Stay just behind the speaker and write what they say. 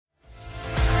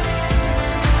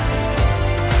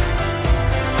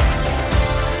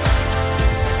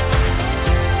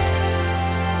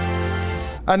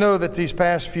I know that these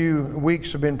past few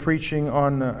weeks have been preaching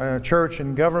on church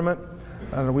and government.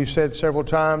 We've said several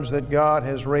times that God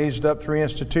has raised up three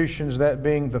institutions, that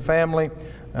being the family,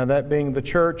 that being the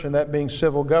church, and that being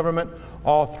civil government.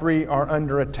 All three are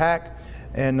under attack.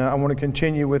 And I want to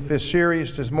continue with this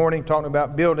series this morning, talking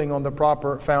about building on the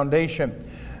proper foundation.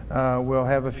 We'll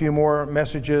have a few more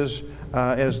messages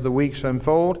as the weeks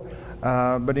unfold.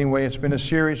 But anyway, it's been a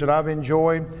series that I've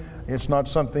enjoyed. It's not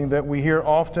something that we hear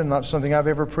often, not something I've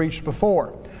ever preached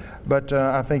before. But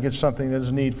I think it's something that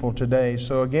is needful today.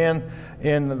 So again,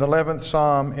 in the 11th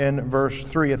Psalm in verse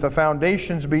 3, if the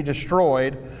foundations be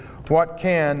destroyed, what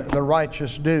can the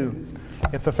righteous do?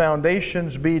 If the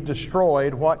foundations be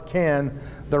destroyed, what can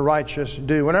the righteous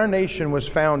do? When our nation was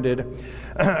founded,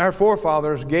 our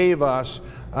forefathers gave us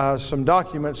some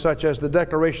documents such as the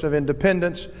Declaration of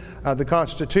Independence, the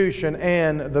Constitution,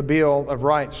 and the Bill of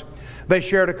Rights. They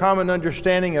shared a common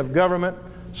understanding of government,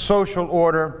 social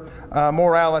order,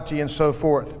 morality, and so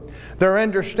forth. Their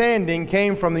understanding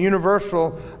came from the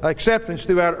universal acceptance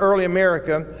throughout early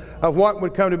America of what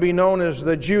would come to be known as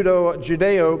the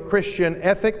Judeo-Christian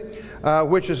ethic,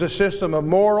 which is a system of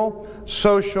moral,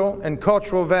 social, and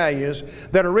cultural values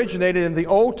that originated in the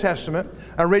Old Testament,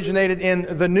 originated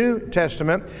in the New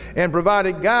Testament, and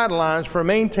provided guidelines for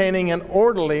maintaining an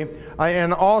orderly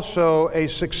and also a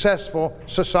successful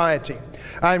society.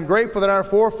 I'm grateful that our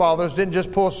forefathers didn't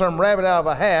just pull some rabbit out of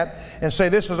a hat and say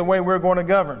this is the way we're going to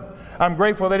govern. I'm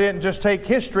grateful they didn't just take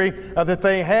history that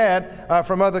they had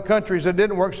from other countries that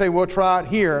didn't work, say we'll try it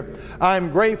here.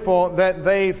 I'm grateful that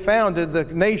they founded the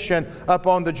nation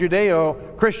upon the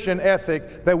Judeo-Christian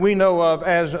ethic that we know of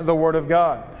as the Word of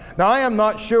God. Now, I am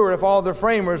not sure if all the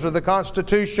framers of the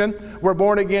Constitution were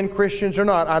born-again Christians or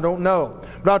not. I don't know.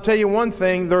 But I'll tell you one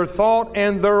thing, their thought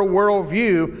and their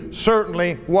worldview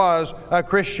certainly was a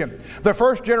Christian. The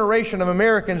first generation of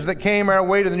Americans that came our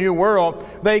way to the New World,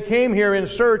 they came here in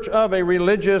search of a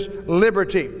religious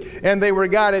liberty. And they were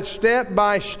guided step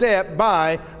by step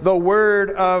by the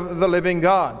Word of the living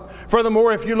God.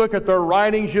 Furthermore, if you look at their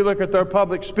writings, you look at their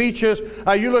public speeches,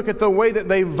 you look at the way that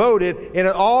they voted, and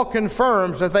it all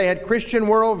confirms that they had Christian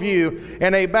worldview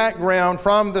and a background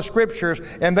from the Scriptures,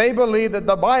 and they believed that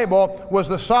the Bible was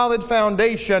the solid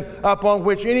foundation upon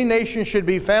which any nation should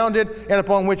be founded and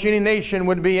upon which any nation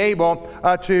would be able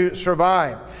to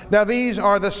survive. Now, these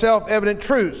are the self-evident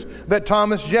truths that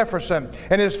Thomas Jefferson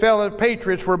and his fellow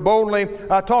patriots were boldly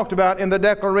talked about in the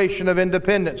Declaration of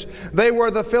Independence. They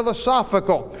were the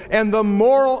philosophical and the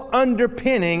moral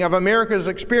underpinning of America's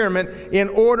experiment in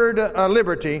ordered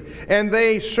liberty, and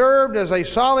they served as a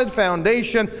solid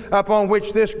foundation upon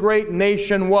which this great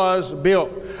nation was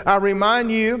built. I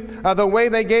remind you, the way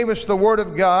they gave us the Word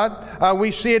of God,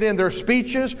 we see it in their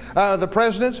speeches, the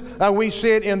presidents, we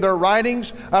see it in their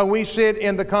writings, we see it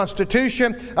in the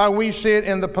Constitution, we see it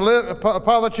in the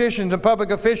politicians and public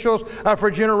officials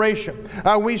for generation.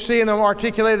 We see them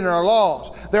articulated in our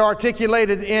laws. They're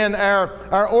articulated in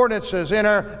our ordinances, in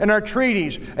our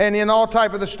treaties, and in all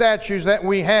type of the statutes that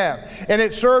we have. And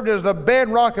it served as the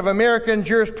bedrock of American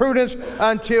jurisprudence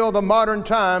until the modern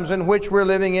times in which we're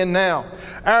living in now.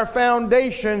 Our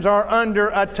foundations are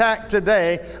under attack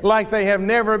today like they have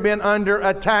never been under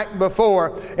attack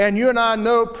before. And you and I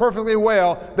know perfectly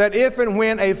well that if and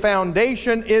when a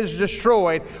foundation is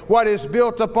destroyed, what is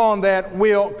built upon that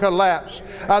will collapse.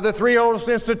 The three oldest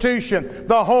institutions,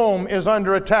 the home is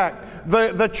under attack.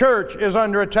 The church is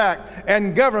under attack,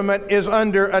 and government is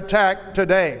under attack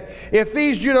today. If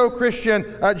these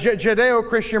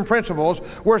Judeo-Christian principles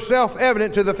were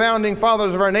self-evident to the founding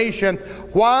fathers of our nation,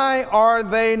 why are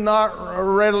they not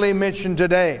readily mentioned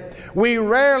today? We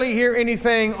rarely hear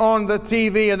anything on the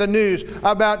TV or the news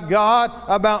about God,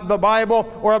 about the Bible,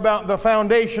 or about the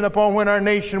foundation upon when our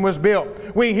nation was built.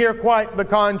 We hear quite the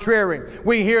contrary.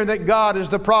 We hear that God is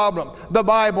the problem. The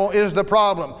Bible is the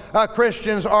problem.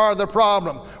 Christians are the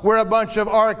problem. We're a bunch of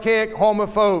archaic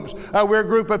homophobes. We're a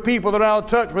group of people that are out of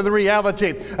touch with the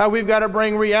reality. We've got to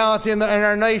bring reality in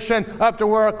our nation up to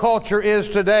where our culture is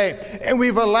today. And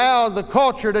we've allowed the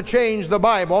culture to change the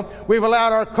Bible. We've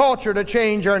allowed our culture to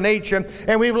change our nation.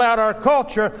 And we've allowed our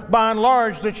culture, by and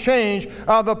large, to change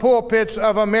the pulpits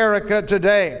of America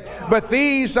today. But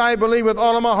these, I believe with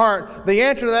all of my heart, the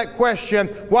answer to that question,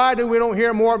 why do we don't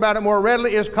hear more about it more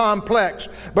readily, is complex.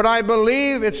 But I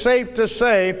believe it's safe to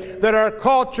say that our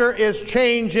culture is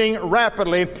changing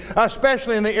rapidly,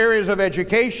 especially in the areas of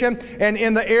education and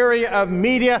in the area of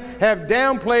media, have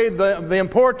downplayed the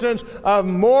importance of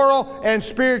moral and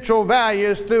spiritual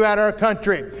values throughout our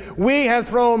country. We have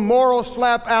thrown moral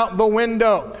slap out the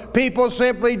window. People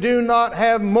simply do not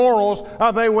have morals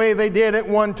the way they did at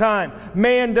one time.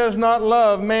 Man does not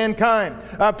love mankind.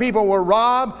 People will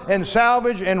rob and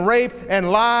salvage and rape and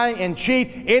lie and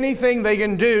cheat, anything they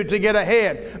can do to get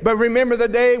ahead. But remember the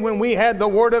day when we had the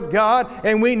Word of God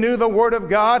and we knew the Word of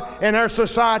God and our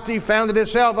society founded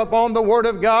itself upon the Word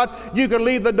of God. You could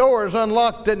leave the doors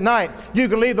unlocked at night. You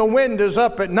could leave the windows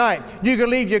up at night. You could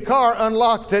leave your car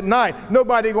unlocked at night.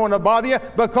 Nobody going to bother you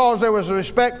because there was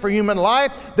respect for human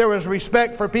life. There was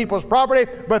respect for people's property.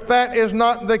 But that is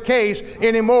not the case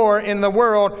anymore in the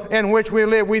world in which we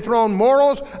live. We've thrown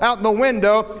morals out the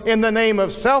window in the name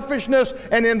of selfishness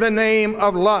and in the name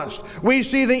of lust. We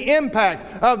see the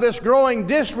impact of this growing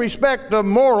disrespect of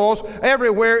morals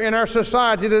everywhere in our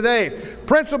society today.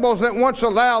 Principles that once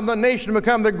allowed the nation to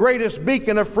become the greatest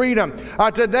beacon of freedom.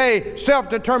 Today,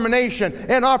 self-determination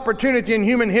and opportunity in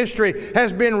human history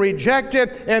has been rejected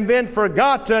and then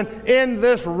forgotten in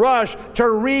this rush to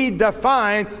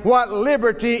redefine what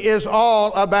liberty is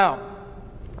all about.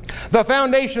 The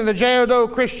foundation of the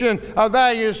Judeo-Christian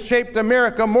values shaped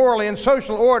America morally and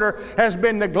social order has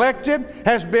been neglected,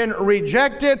 has been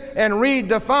rejected and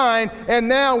redefined, and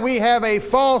now we have a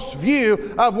false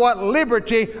view of what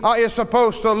liberty is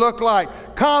supposed to look like.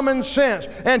 Common sense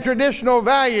and traditional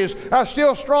values are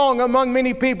still strong among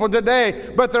many people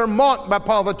today, but they're mocked by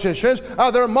politicians,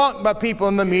 they're mocked by people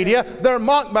in the media, they're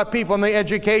mocked by people in the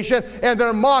education, and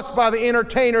they're mocked by the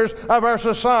entertainers of our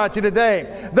society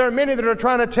today. There are many that are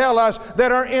trying to tell us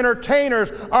that our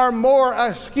entertainers are more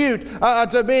astute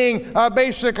to being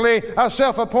basically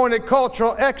self-appointed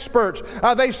cultural experts.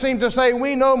 They seem to say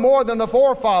we know more than the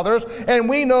forefathers and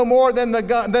we know more than the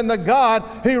God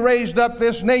who raised up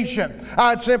this nation.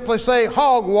 I'd simply say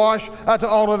hogwash to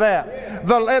all of that.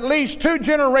 At least 2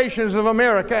 generations of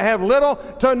America have little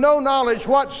to no knowledge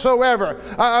whatsoever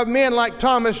of men like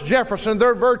Thomas Jefferson,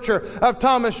 their virtue of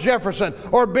Thomas Jefferson,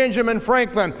 or Benjamin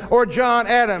Franklin, or John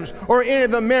Adams, or any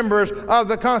of the members of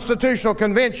the Constitutional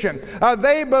Convention.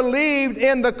 They believed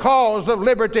in the cause of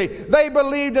liberty. They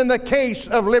believed in the case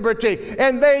of liberty.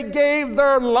 And they gave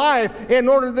their life in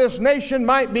order this nation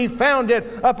might be founded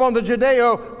upon the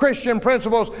Judeo-Christian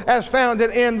principles as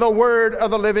founded in the Word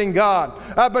of the living God.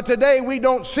 But today we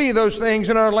don't see those things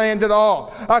in our land at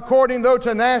all. According, though,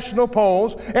 to national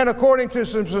polls and according to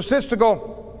some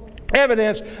statistical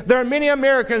evidence, there are many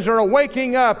Americans that are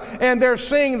waking up and they're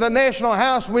seeing the national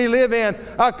house we live in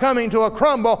coming to a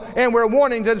crumble, and we're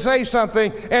wanting to say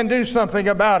something and do something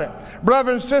about it.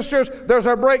 Brothers and sisters, there's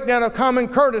a breakdown of common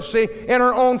courtesy in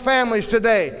our own families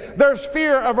today. There's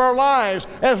fear of our lives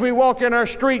as we walk in our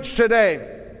streets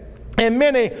today. And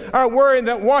many are worried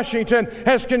that Washington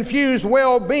has confused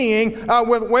well-being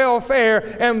with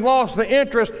welfare and lost the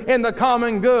interest in the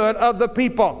common good of the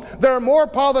people. There are more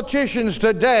politicians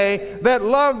today that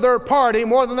love their party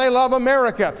more than they love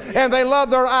America. And they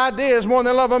love their ideas more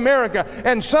than they love America.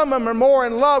 And some of them are more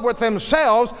in love with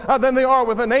themselves than they are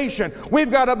with the nation.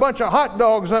 We've got a bunch of hot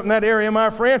dogs up in that area,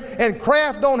 my friend, and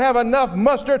Kraft don't have enough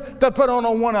mustard to put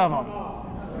on one of them.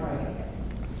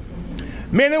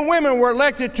 Men and women were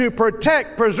elected to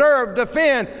protect, preserve,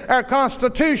 defend our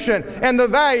Constitution and the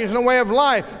values and the way of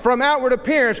life from outward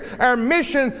appearance. Our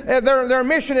mission, their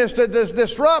mission is to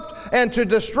disrupt and to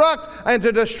destruct and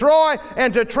to destroy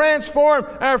and to transform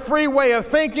our free way of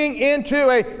thinking into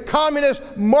a communist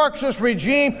Marxist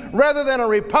regime rather than a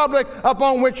republic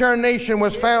upon which our nation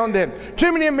was founded.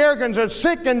 Too many Americans are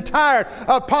sick and tired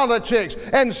of politics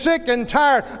and sick and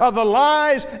tired of the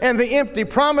lies and the empty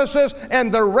promises and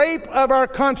the rape of our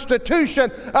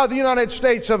Constitution of the United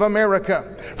States of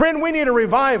America. Friend, we need a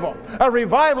revival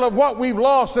of what we've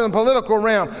lost in the political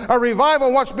realm, a revival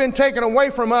of what's been taken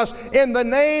away from us in the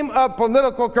name of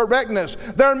political correctness.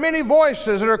 There are many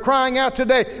voices that are crying out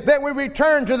today that we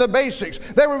return to the basics,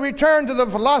 that we return to the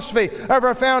philosophy of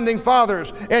our founding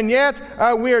fathers, and yet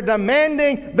we are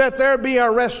demanding that there be a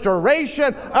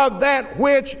restoration of that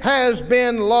which has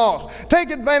been lost. Take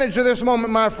advantage of this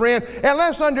moment, my friend, and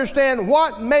let's understand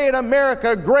what made America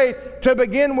America great to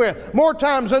begin with. More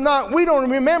times than not, we don't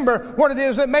remember what it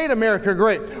is that made America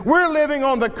great. We're living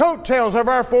on the coattails of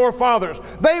our forefathers.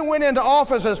 They went into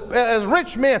office as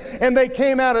rich men, and they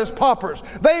came out as paupers.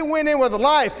 They went in with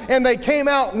life, and they came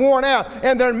out worn out.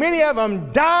 And there many of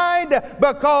them died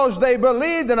because they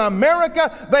believed in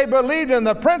America. They believed in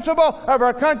the principle of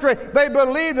our country. They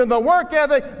believed in the work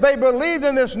ethic. They believed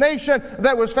in this nation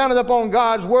that was founded upon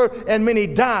God's Word, and many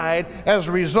died as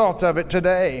a result of it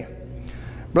today.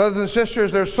 Brothers and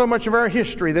sisters, there's so much of our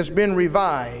history that's been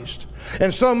revised,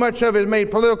 and so much of it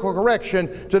made political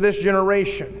correction to this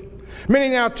generation. Many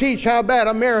now teach how bad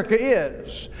America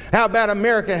is, how bad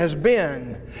America has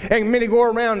been, and many go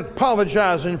around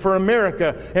apologizing for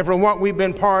America and for what we've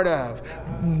been part of.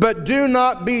 But do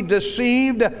not be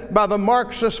deceived by the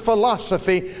Marxist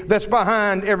philosophy that's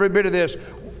behind every bit of this.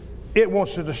 It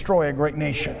wants to destroy a great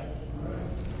nation.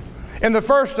 In the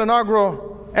first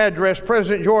inaugural address,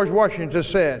 President George Washington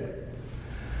said,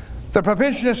 "The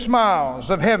propitious smiles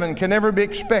of heaven can never be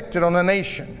expected on a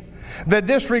nation that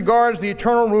disregards the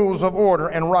eternal rules of order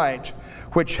and right,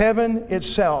 which heaven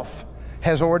itself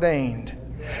has ordained."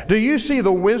 Do you see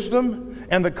the wisdom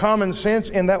and the common sense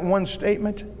in that one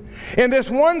statement? In this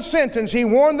one sentence, he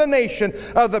warned the nation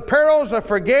of the perils of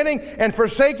forgetting and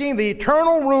forsaking the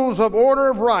eternal rules of order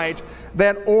of right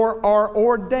that are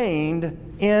ordained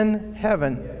in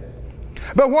heaven.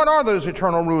 But what are those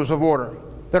eternal rules of order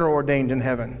that are ordained in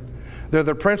heaven? They're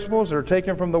the principles that are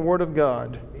taken from the Word of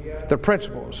God. The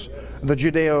principles of the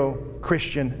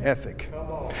Judeo-Christian ethic.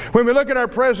 When we look at our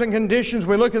present conditions,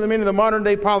 we look at many of the modern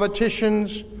day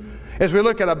politicians, as we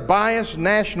look at a biased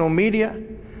national media,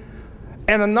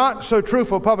 and a not so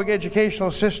truthful public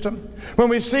educational system, when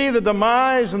we see the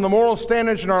demise and the moral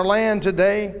standards in our land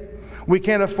today, we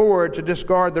can't afford to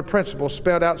discard the principles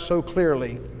spelled out so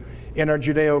clearly in our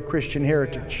Judeo-Christian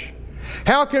heritage.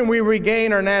 How can we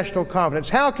regain our national confidence?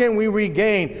 How can we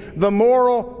regain the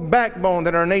moral backbone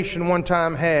that our nation one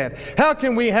time had? How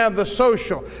can we have the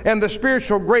social and the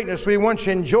spiritual greatness we once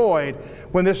enjoyed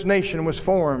when this nation was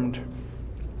formed?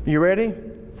 You ready?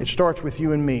 It starts with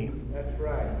you and me. That's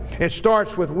right. It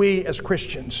starts with we as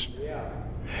Christians. Yeah.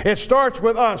 It starts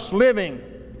with us living,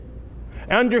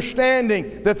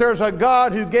 understanding that there's a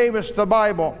God who gave us the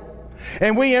Bible.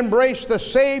 And we embrace the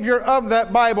Savior of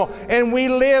that Bible, and we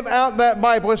live out that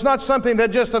Bible. It's not something that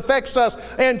just affects us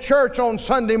in church on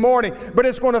Sunday morning, but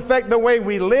it's going to affect the way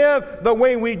we live, the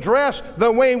way we dress,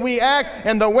 the way we act,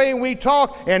 and the way we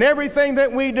talk, and everything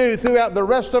that we do throughout the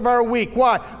rest of our week.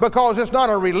 Why? Because it's not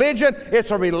a religion,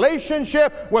 it's a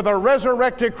relationship with a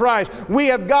resurrected Christ. We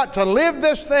have got to live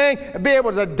this thing, be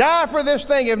able to die for this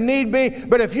thing if need be,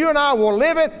 but if you and I will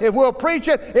live it, if we'll preach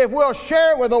it, if we'll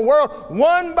share it with the world,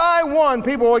 one by one,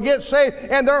 people will get saved,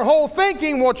 and their whole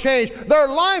thinking will change. Their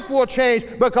life will change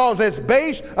because it's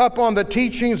based upon the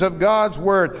teachings of God's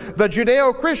Word. The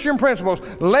Judeo-Christian principles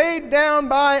laid down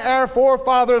by our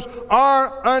forefathers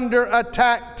are under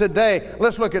attack today.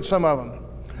 Let's look at some of them.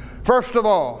 First of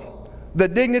all, the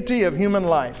dignity of human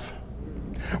life.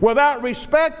 Without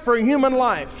respect for human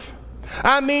life,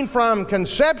 I mean from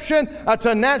conception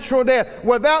to natural death,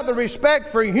 without the respect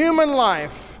for human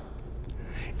life,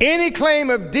 any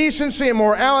claim of decency and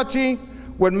morality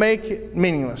would make it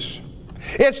meaningless.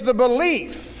 It's the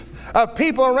belief of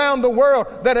people around the world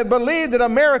that have believed that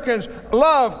Americans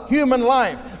love human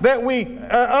life, that we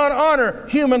honor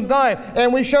human life,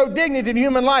 and we show dignity in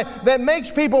human life, that makes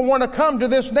people want to come to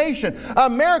this nation.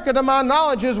 America, to my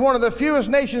knowledge, is one of the fewest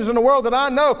nations in the world that I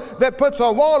know that puts a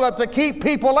wall up to keep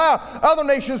people out. Other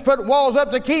nations put walls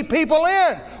up to keep people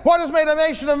in. What has made a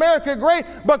nation of America great?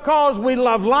 Because we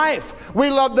love life. We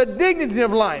love the dignity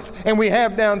of life, and we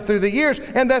have down through the years,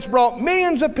 and that's brought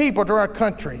millions of people to our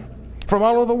country from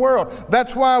all over the world.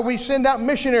 That's why we send out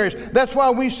missionaries. That's why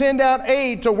we send out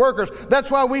aid to workers.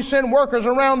 That's why we send workers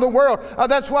around the world.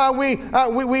 That's why we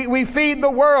feed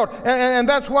the world. And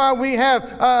that's why we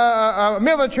have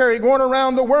military going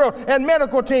around the world and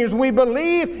medical teams. We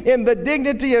believe in the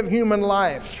dignity of human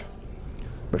life.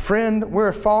 But friend,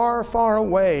 we're far, far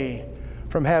away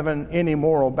from having any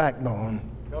moral backbone.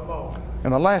 Come on.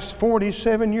 In the last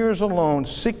 47 years alone,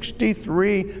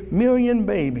 63 million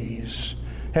babies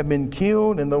have been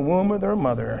killed in the womb of their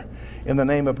mother in the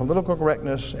name of political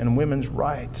correctness and women's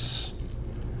rights.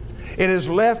 It has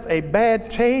left a bad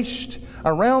taste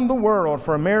around the world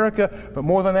for America, but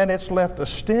more than that, it's left a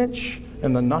stench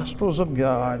in the nostrils of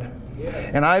God.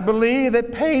 And I believe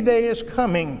that payday is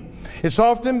coming It's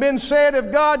often been said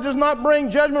if God does not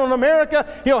bring judgment on America,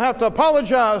 He'll have to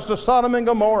apologize to Sodom and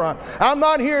Gomorrah. I'm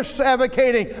not here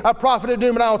advocating a prophet of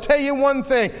doom, but I'll tell you one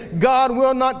thing. God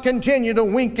will not continue to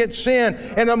wink at sin.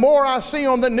 And the more I see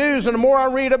on the news and the more I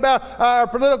read about our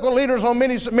political leaders on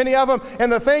many of them,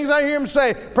 and the things I hear them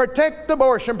say, protect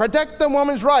abortion, protect the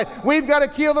woman's right, we've got to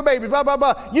kill the baby, blah, blah,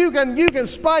 blah. You can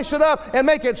spice it up and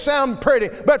make it sound pretty.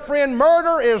 But friend,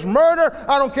 murder is murder.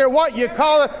 I don't care what you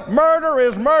call it. Murder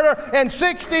is murder. And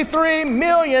 63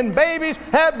 million babies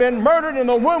have been murdered in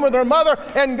the womb of their mother.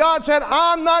 And God said,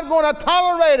 I'm not going to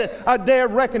tolerate it. A day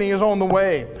of reckoning is on the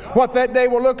way. What that day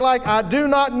will look like, I do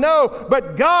not know.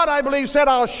 But God, I believe, said,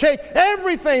 I'll shake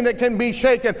everything that can be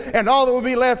shaken. And all that will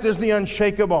be left is the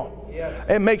unshakable.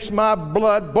 It makes my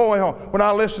blood boil when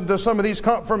I listen to some of these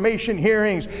confirmation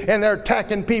hearings and they're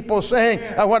attacking people saying,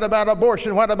 what about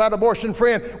abortion? What about abortion?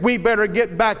 Friend, we better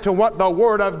get back to what the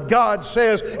Word of God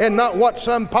says and not what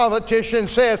some politician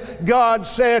says. God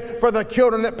said, for the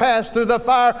children that pass through the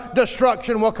fire,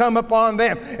 destruction will come upon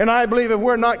them. And I believe if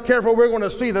we're not careful, we're going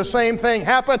to see the same thing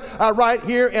happen right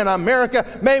here in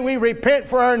America. May we repent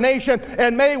for our nation,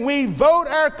 and may we vote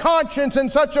our conscience in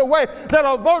such a way that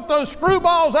will vote those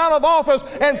screwballs out of office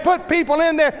and put people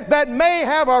in there that may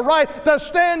have a right to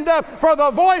stand up for the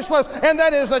voiceless, and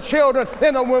that is the children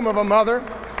in the womb of a mother.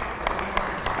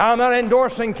 I'm not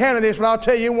endorsing candidates, but I'll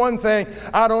tell you one thing.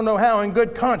 I don't know how in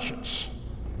good conscience.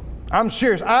 I'm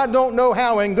serious. I don't know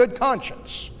how in good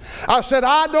conscience. I said,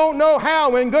 I don't know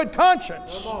how in good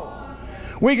conscience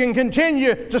we can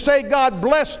continue to say, God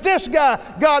bless this guy,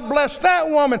 God bless that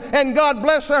woman, and God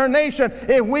bless our nation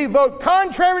if we vote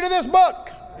contrary to this book.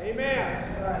 Amen.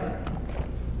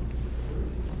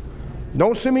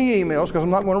 Don't send me emails because I'm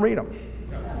not going to read them.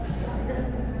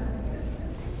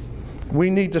 We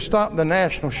need to stop the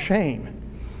national shame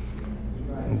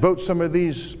and vote some of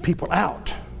these people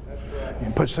out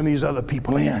and put some of these other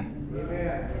people in.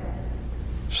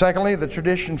 Secondly, the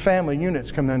tradition family units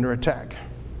come under attack.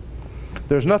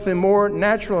 There's nothing more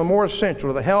natural and more essential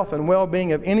to the health and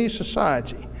well-being of any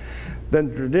society than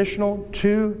the traditional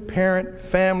two-parent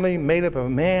family made up of a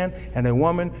man and a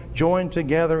woman joined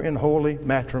together in holy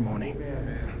matrimony.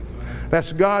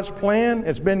 That's God's plan.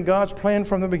 It's been God's plan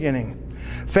from the beginning.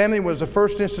 Family was the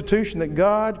first institution that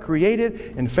God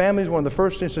created, and family is one of the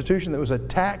first institutions that was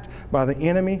attacked by the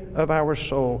enemy of our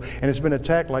soul, and it's been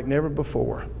attacked like never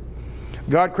before.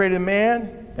 God created a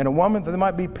man and a woman that they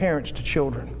might be parents to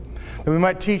children, that we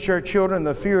might teach our children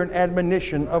the fear and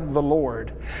admonition of the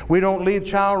Lord. We don't leave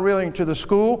child rearing to the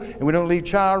school, and we don't leave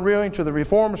child rearing to the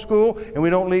reform school, and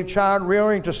we don't leave child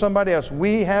rearing to somebody else.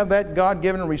 We have that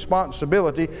God-given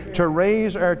responsibility to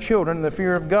raise our children in the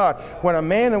fear of God. When a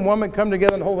man and woman come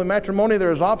together in holy matrimony,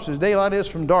 they're as opposite as daylight is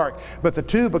from dark. But the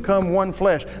two become one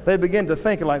flesh. They begin to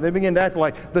think alike. They begin to act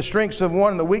alike. The strengths of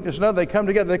one and the weakness of another, they come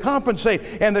together. They compensate,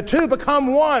 and the two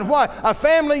become one. Why? A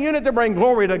family unit to bring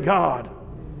glory to God.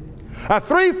 A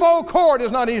threefold cord is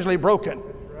not easily broken.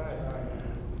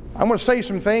 I'm going to say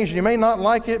some things, and you may not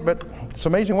like it, but it's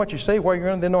amazing what you say while you're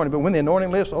under the anointing. But when the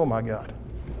anointing lifts, oh my God.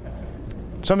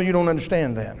 Some of you don't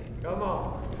understand that. Come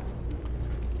on.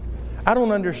 I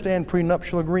don't understand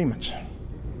prenuptial agreements.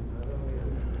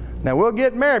 Now, we'll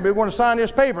get married, but we're going to sign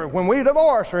this paper. When we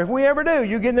divorce, or if we ever do,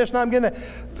 you getting this and I'm getting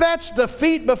that. That's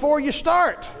defeat before you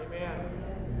start. Amen.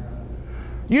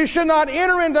 You should not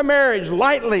enter into marriage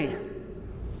lightly.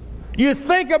 You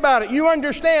think about it. You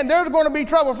understand there's going to be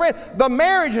trouble. Friend, the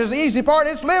marriage is the easy part.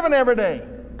 It's living every day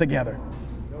together.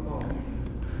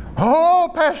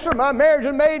 Oh, Pastor, my marriage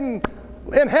is made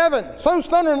in heaven. So's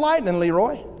thunder and lightning,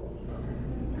 Leroy.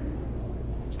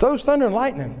 So's thunder and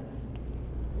lightning.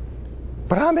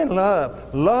 But I'm in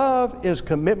love. Love is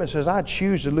commitment. It says, I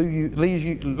choose to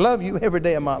love you every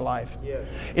day of my life. Yes.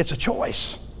 It's a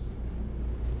choice.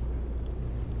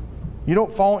 You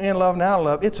don't fall in love and out of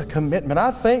love. It's a commitment.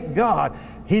 I thank God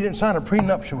He didn't sign a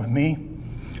prenuptial with me.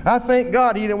 I thank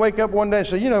God He didn't wake up one day and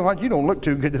say, you know what, you don't look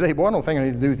too good today, boy. I don't think I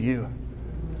need to do with you.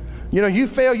 You know, you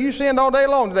fail, you sinned all day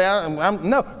long today.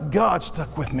 No, God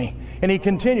stuck with me. And He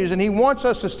continues, and He wants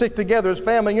us to stick together as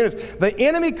family units. The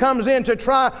enemy comes in to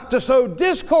try to sow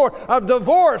discord of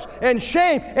divorce and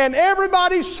shame, and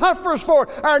everybody suffers for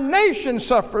it. Our nation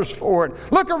suffers for it.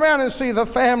 Look around and see the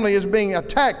family is being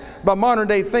attacked by modern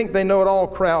day think they know it all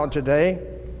crowd today.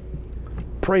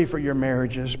 Pray for your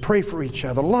marriages. Pray for each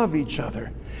other. Love each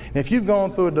other. And if you've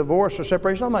gone through a divorce or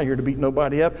separation, I'm not here to beat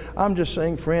nobody up. I'm just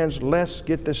saying, friends, let's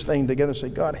get this thing together and say,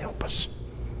 God, help us.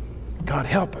 God,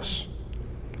 help us.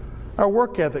 Our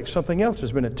work ethic, something else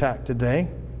has been attacked today.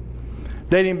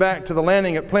 Dating back to the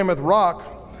landing at Plymouth Rock,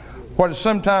 what has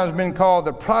sometimes been called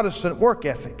the Protestant work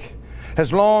ethic.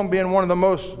 has long been one of the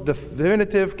most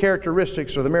definitive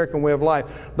characteristics of the American way of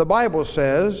life. The Bible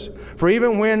says, "For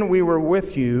even when we were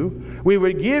with you, we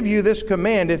would give you this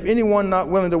command, if anyone not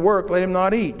willing to work, let him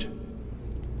not eat."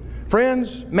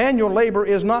 Friends, manual labor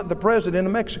is not the president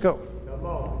of Mexico.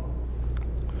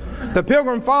 The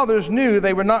Pilgrim Fathers knew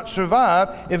they would not survive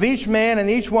if each man and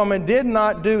each woman did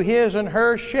not do his and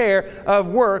her share of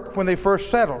work when they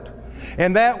first settled.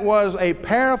 And that was a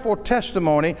powerful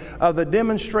testimony of the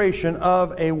demonstration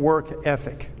of a work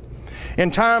ethic. In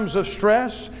times of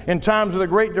stress, in times of the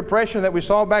Great Depression that we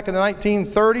saw back in the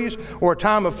 1930s, or a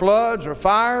time of floods or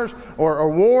fires or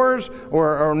wars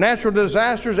or natural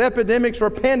disasters, epidemics or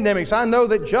pandemics, I know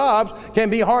that jobs can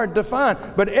be hard to find,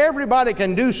 but everybody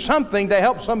can do something to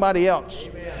help somebody else.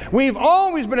 Amen. We've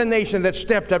always been a nation that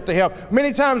stepped up to help.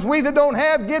 Many times we that don't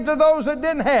have give to those that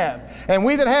didn't have, and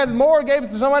we that had more gave it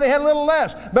to somebody who had a little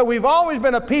less. But we've always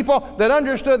been a people that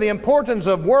understood the importance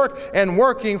of work and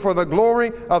working for the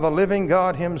glory of the living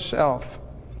God Himself.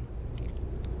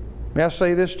 May I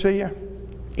say this to you?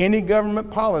 Any government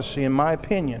policy, in my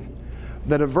opinion,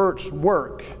 that averts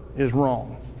work is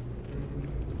wrong.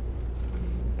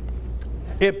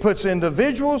 It puts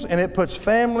individuals and it puts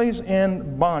families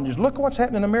in bondage. Look at what's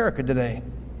happening in America today.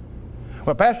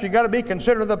 Well, Pastor, you've got to be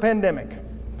considerate of the pandemic.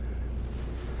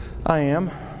 I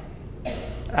am.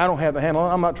 I don't have the handle.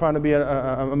 I'm not trying to be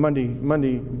a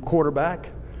Monday quarterback.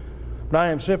 But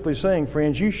I am simply saying,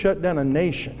 friends, you shut down a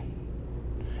nation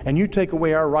and you take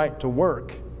away our right to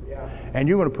work, and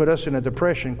you're going to put us in a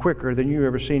depression quicker than you've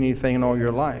ever seen anything in all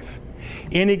your life.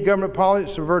 Any government policy that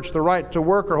subverts the right to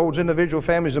work or holds individual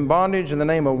families in bondage in the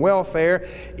name of welfare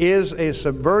is a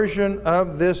subversion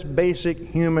of this basic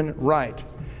human right.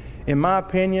 In my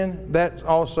opinion, that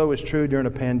also is true during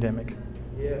a pandemic.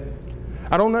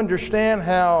 I don't understand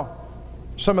how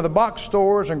some of the box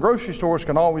stores and grocery stores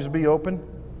can always be open,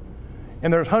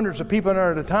 and there's hundreds of people in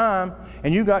there at a time,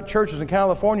 and you got churches in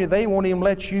California, they won't even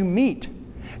let you meet.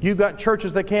 You've got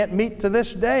churches that can't meet to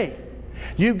this day.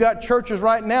 You've got churches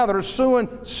right now that are suing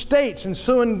states and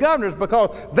suing governors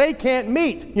because they can't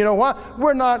meet. You know why?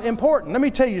 We're not important. Let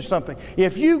me tell you something.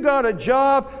 If you got a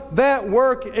job, that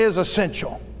work is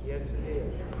essential. Yes,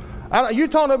 it is. You're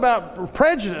talking about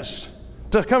prejudice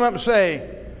to come up and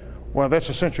say, well, that's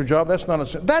an essential job. That's not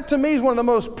essential. That to me is one of the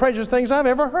most prejudiced things I've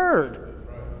ever heard.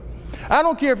 I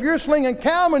don't care if you're slinging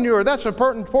cow manure, that's an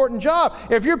important job.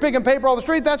 If you're picking paper off the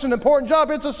street, that's an important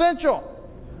job. It's essential.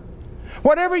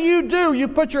 Whatever you do, you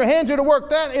put your hand to the work,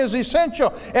 that is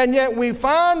essential. And yet we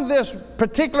find this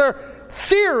particular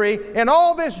theory and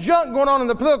all this junk going on in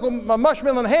the political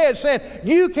mushmilling head saying,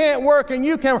 you can't work and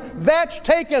you can't work. That's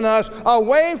taken us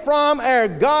away from our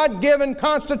God-given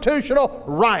constitutional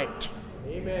right.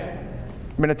 Amen.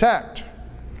 Been attacked.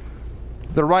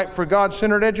 The right for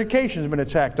God-centered education has been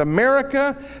attacked.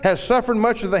 America has suffered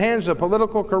much at the hands of a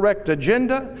political correct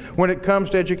agenda when it comes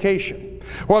to education.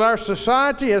 While our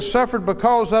society has suffered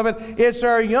because of it, it's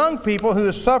our young people who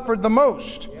have suffered the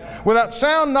most. Without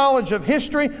sound knowledge of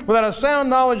history, without a sound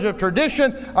knowledge of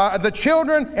tradition, the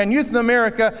children and youth in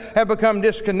America have become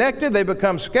disconnected, they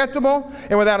become skeptical,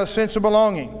 and without a sense of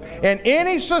belonging. And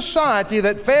any society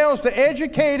that fails to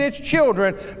educate its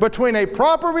children between a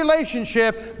proper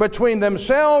relationship between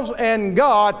themselves and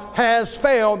God has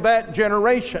failed that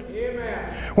generation.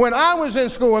 Amen. When I was in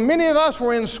school, and many of us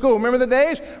were in school, remember the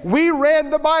days? We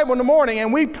read the Bible in the morning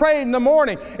and we prayed in the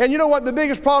morning. And you know what the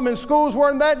biggest problem in schools were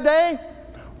in that day?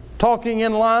 Talking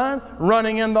in line,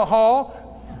 running in the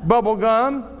hall, bubble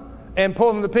gum, and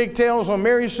pulling the pigtails on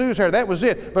Mary Sue's hair. That was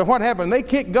it. But what happened? They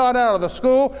kicked God out of the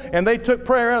school, and they took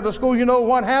prayer out of the school. You know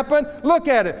what happened? Look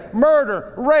at it.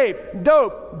 Murder, rape,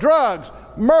 dope, drugs,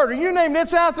 murder. You name it.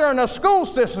 It's out there in the school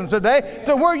system today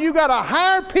to where you got to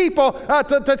hire people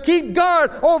to keep guard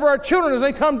over our children as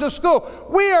they come to school.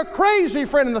 We are crazy,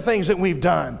 friend, in the things that we've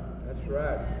done. That's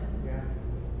right.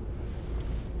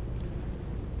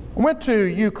 I went to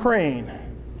Ukraine.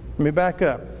 Let me back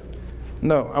up.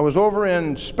 No, I was over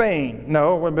in Spain.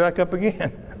 No, let me back up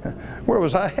again. Where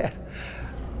was I at?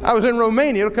 I was in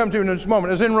Romania. It'll come to you in just a moment.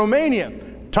 I was in Romania.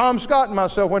 Tom Scott and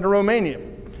myself went to Romania.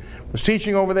 Was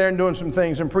teaching over there and doing some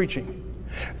things and preaching.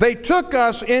 They took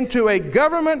us into a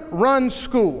government-run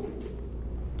school.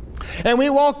 And we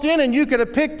walked in and you could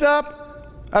have picked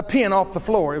up a pin off the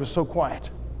floor. It was so quiet.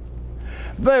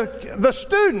 The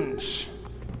students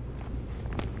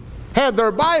had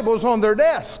their Bibles on their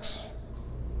desks.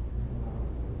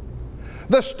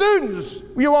 The students,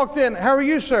 you walked in, how are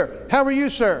you, sir? How are you,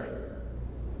 sir?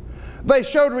 They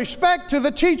showed respect to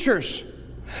the teachers.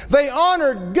 They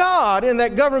honored God in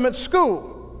that government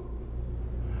school.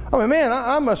 I mean, man,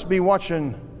 I must be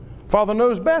watching Father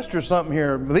knows best or something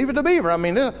here. Leave it to Beaver. I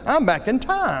mean, I'm back in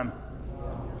time.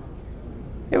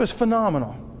 It was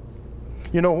phenomenal.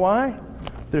 You know why?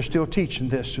 They're still teaching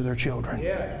this to their children.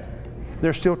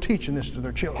 They're still teaching this to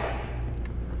their children.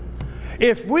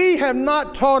 If we have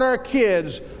not taught our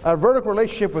kids a vertical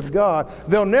relationship with God,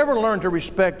 they'll never learn to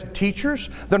respect teachers.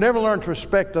 They'll never learn to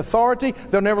respect authority.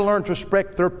 They'll never learn to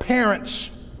respect their parents.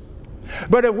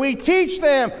 But if we teach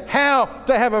them how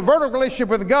to have a vertical relationship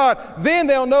with God, then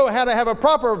they'll know how to have a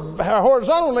proper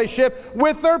horizontal relationship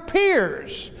with their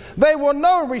peers. They will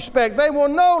know respect. They will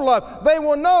know love. They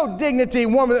will know dignity.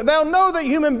 They'll know that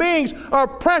human beings are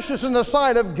precious in the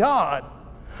sight of God.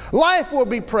 Life will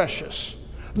be precious.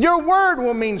 Your word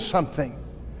will mean something.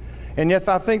 And yet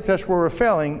I think that's where we're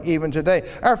failing even today.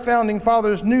 Our founding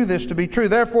fathers knew this to be true.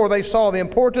 Therefore, they saw the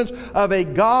importance of a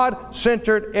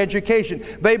God-centered education.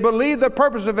 They believed the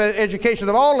purpose of education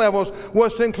of all levels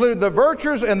was to include the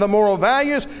virtues and the moral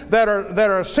values that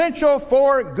are essential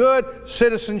for good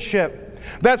citizenship.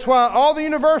 That's why all the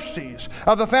universities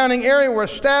of the founding era were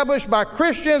established by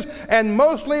Christians and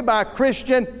mostly by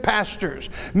Christian pastors.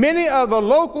 Many of the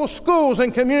local schools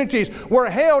and communities were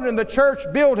held in the church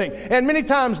building, and many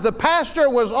times the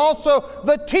pastor was also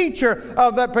the teacher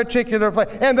of that particular place.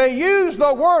 And they used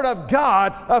the Word of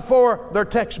God for their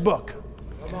textbook.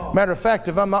 Matter of fact,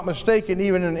 if I'm not mistaken,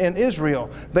 even in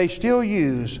Israel, they still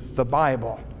use the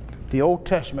Bible, the Old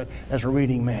Testament, as a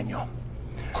reading manual.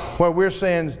 Where we're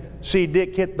saying, see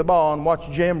Dick hit the ball and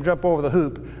watch Jim jump over the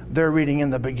hoop, they're reading in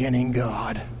the beginning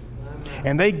God.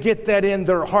 And they get that in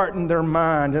their heart and their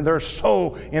mind and their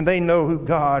soul, and they know who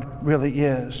God really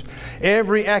is.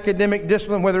 Every academic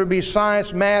discipline, whether it be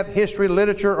science, math, history,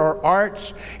 literature, or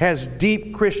arts, has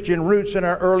deep Christian roots in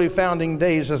our early founding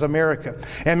days as America.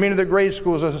 And many of the grade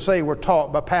schools, as I say, were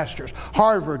taught by pastors.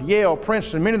 Harvard, Yale,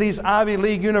 Princeton, many of these Ivy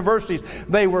League universities,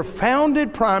 they were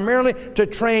founded primarily to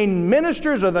train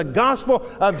ministers of the gospel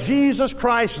of Jesus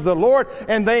Christ the Lord,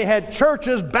 and they had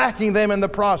churches backing them in the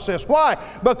process. Why?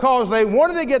 Because they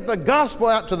wanted to get the gospel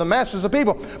out to the masses of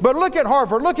people. But look at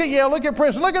Harvard, look at Yale, look at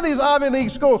Princeton, look at these Ivy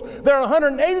League schools. They're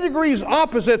 180 degrees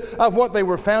opposite of what they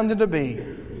were founded to be.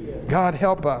 God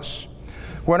help us.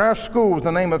 When our schools, in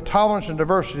the name of tolerance and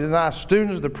diversity, deny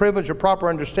students the privilege of proper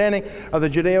understanding of the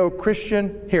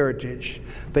Judeo-Christian heritage,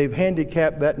 they've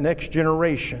handicapped that next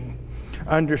generation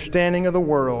understanding of the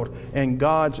world and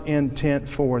God's intent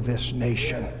for this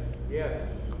nation.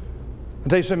 I'll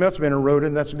tell you something else been eroded,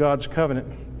 and that's God's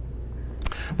covenant.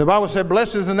 The Bible said,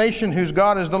 blessed is the nation whose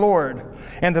God is the Lord,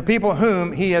 and the people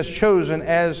whom He has chosen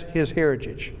as His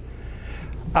heritage.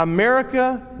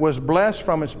 America was blessed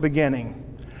from its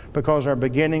beginning because our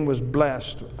beginning was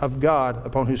blessed of God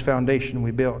upon whose foundation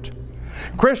we built.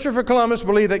 Christopher Columbus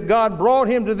believed that God brought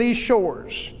him to these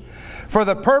shores for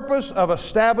the purpose of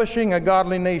establishing a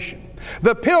godly nation.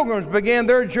 The Pilgrims began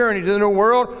their journey to the New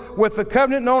World with the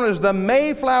covenant known as the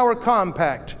Mayflower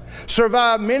Compact,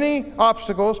 survived many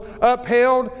obstacles,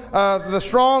 upheld the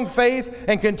strong faith,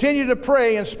 and continued to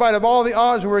pray in spite of all the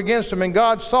odds that were against them. And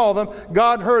God saw them,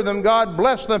 God heard them, God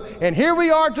blessed them. And here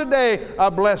we are today, a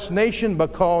blessed nation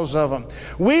because of them.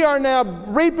 We are now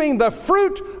reaping the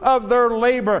fruit of their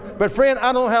labor. But friend,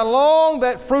 I don't know how long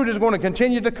that fruit is going to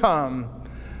continue to come,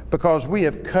 because we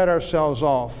have cut ourselves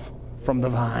off from the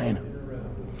vine.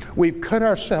 We've cut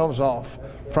ourselves off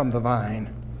from the vine.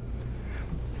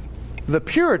 The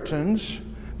Puritans,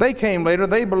 they came later.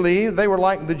 They believed they were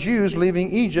like the Jews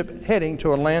leaving Egypt, heading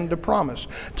to a land of promise.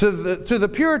 To the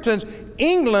Puritans,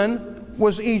 England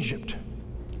was Egypt.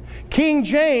 King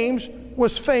James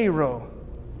was Pharaoh.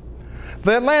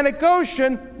 The Atlantic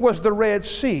Ocean was the Red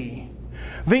Sea.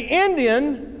 The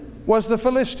Indian was the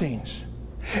Philistines.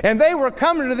 And they were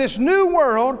coming to this new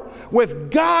world with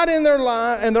God in their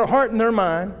heart and their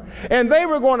mind. And they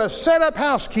were going to set up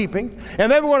housekeeping.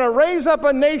 And they were going to raise up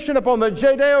a nation upon the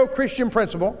Judeo-Christian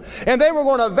principle. And they were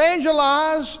going to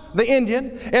evangelize the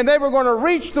Indian. And they were going to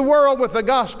reach the world with the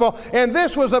gospel. And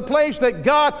this was a place that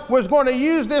God was going to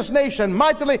use this nation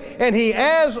mightily. And He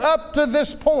has up to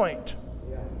this point.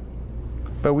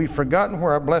 But we've forgotten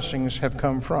where our blessings have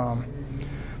come from.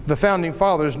 The Founding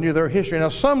Fathers knew their history. Now,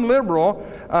 some liberal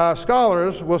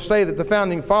scholars will say that the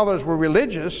Founding Fathers were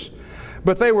religious,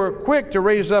 but they were quick to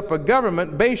raise up a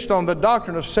government based on the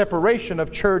doctrine of separation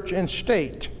of church and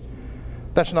state.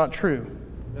 That's not true.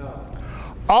 No.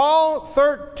 All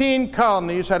 13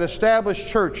 colonies had established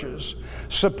churches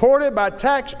supported by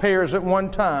taxpayers at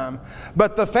one time,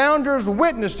 but the founders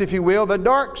witnessed, if you will, the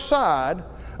dark side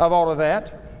of all of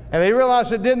that, and they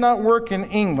realized it did not work in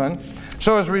England.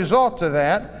 So as a result of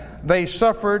that, they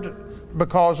suffered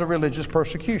because of religious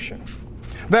persecution.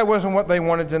 That wasn't what they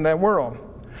wanted in that world.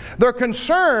 Their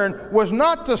concern was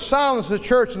not to silence the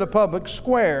church in the public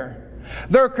square.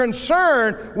 Their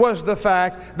concern was the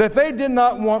fact that they did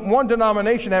not want one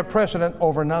denomination to have precedent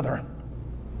over another.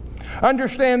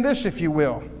 Understand this, if you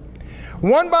will.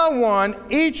 One by one,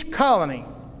 each colony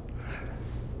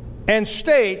and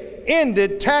state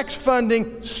ended tax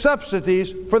funding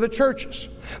subsidies for the churches.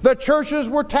 The churches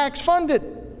were tax funded.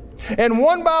 And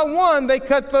one by one, they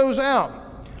cut those out.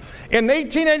 In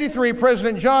 1883,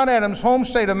 President John Adams' home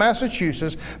state of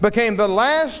Massachusetts became the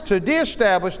last to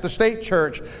de-establish the state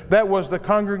church that was the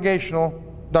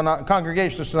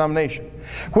Congregationalist denomination,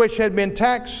 which had been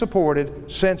tax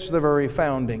supported since the very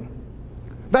founding.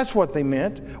 That's what they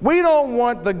meant. We don't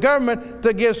want the government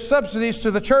to give subsidies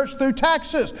to the church through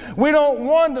taxes. We don't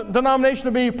want the denomination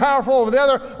to be powerful over the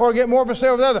other or get more of a say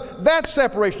over the other. That's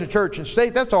separation of church and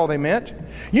state. That's all they meant.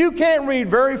 You can't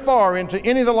read very far into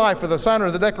any of the life of the signer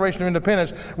of the Declaration of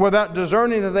Independence without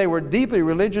discerning that they were deeply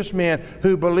religious men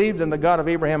who believed in the God of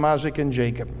Abraham, Isaac, and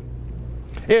Jacob.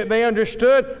 They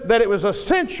understood that it was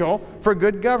essential for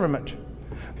good government.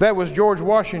 That was George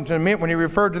Washington meant when he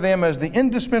referred to them as the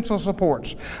indispensable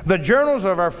supports. The journals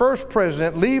of our first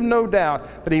president leave no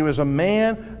doubt that he was a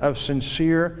man of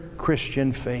sincere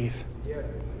Christian faith. Yeah.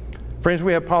 Friends,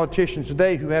 we have politicians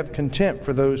today who have contempt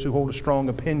for those who hold strong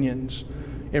opinions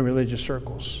in religious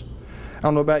circles. I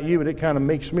don't know about you, but it kind of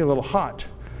makes me a little hot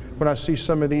when I see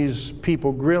some of these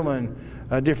people grilling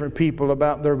different people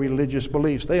about their religious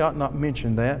beliefs. They ought not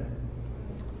mention that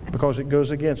because it goes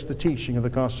against the teaching of the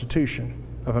Constitution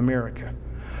of America.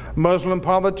 Muslim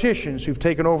politicians who've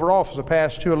taken over office the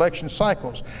past 2 election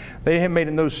cycles, they have made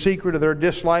it no secret of their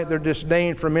dislike, their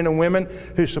disdain for men and women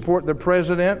who support the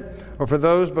president, or for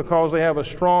those because they have a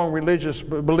strong religious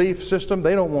belief system.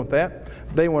 They don't want that.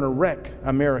 They want to wreck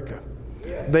America.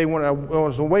 They want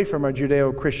us away from our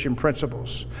Judeo-Christian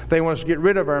principles. They want us to get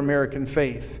rid of our American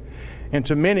faith. And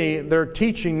to many, they're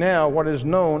teaching now what is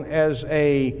known as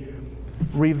a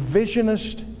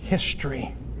revisionist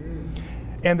history.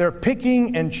 And they're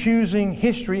picking and choosing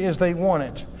history as they want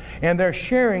it. And they're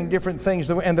sharing different things,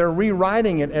 and they're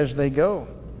rewriting it as they go.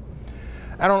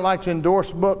 I don't like to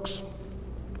endorse books,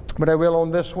 but I will on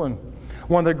this one.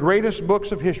 One of the greatest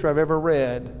books of history I've ever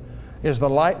read is The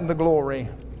Light and the Glory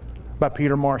by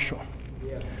Peter Marshall.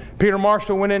 Yeah. Peter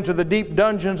Marshall went into the deep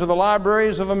dungeons of the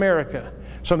libraries of America.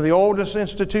 Some of the oldest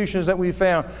institutions that we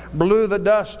found, blew the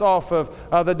dust off of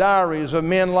the diaries of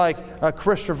men like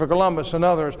Christopher Columbus and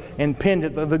others, and pinned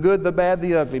it, the good, the bad,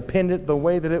 the ugly, pinned it the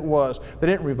way that it was. They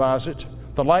didn't revise it.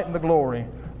 The Light and the Glory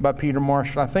by Peter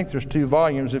Marshall. I think there's 2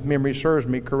 volumes if memory serves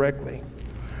me correctly.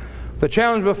 The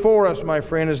challenge before us, my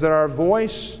friend, is that our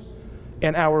voice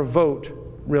and our vote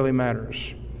really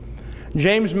matters.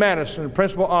 James Madison, the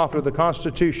principal author of the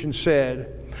Constitution,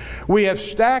 said, "We have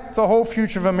stacked the whole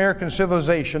future of American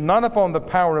civilization not upon the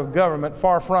power of government,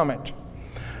 far from it,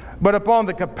 but upon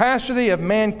the capacity of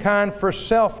mankind for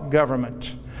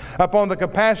self-government, upon the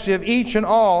capacity of each and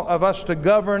all of us to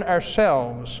govern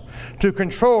ourselves, to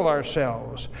control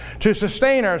ourselves, to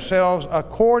sustain ourselves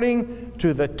according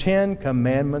to the 10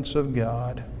 commandments of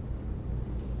God."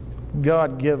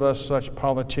 God give us such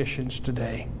politicians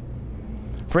today.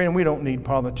 Friend, we don't need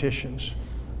politicians.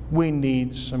 We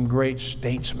need some great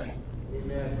statesmen.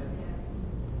 Amen.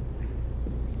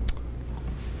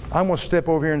 I'm going to step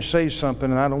over here and say something,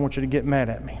 and I don't want you to get mad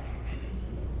at me.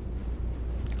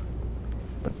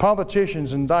 But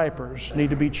politicians in diapers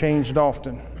need to be changed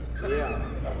often. Yeah.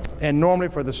 And normally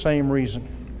for the same reason.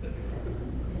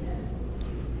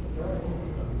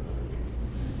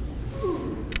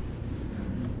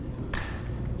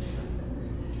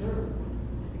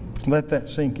 Let that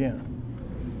sink in.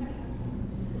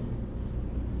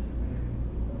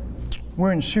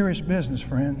 We're in serious business,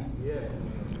 friend.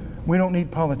 We don't need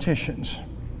politicians.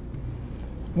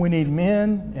 We need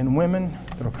men and women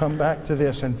that will come back to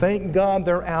this. And thank God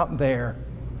they're out there.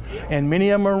 And many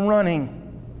of them are running.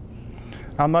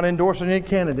 I'm not endorsing any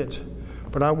candidate,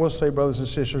 but I will say, brothers and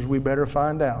sisters, we better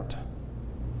find out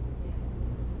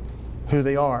who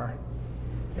they are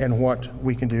and what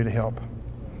we can do to help.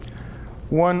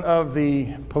 One of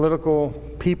the political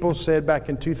people said back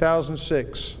in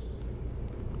 2006,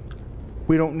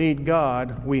 "We don't need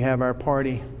God, we have our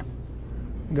party.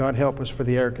 God help us for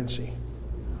the arrogancy."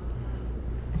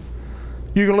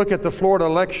 You can look at the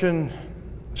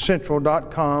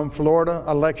FloridaElectionCentral.com,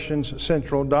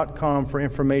 FloridaElectionsCentral.com for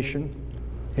information.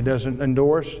 It doesn't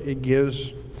endorse, it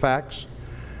gives facts.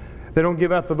 They don't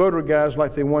give out the voter guides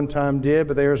like they one time did,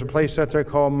 but there's a place out there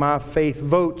called My Faith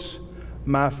Votes,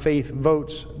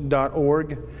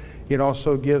 myfaithvotes.org. It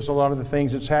also gives a lot of the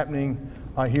things that's happening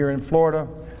here in Florida.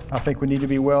 I think we need to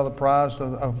be well apprised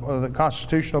of the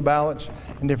constitutional ballots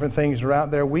and different things that are out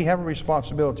there. We have a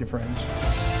responsibility, friends.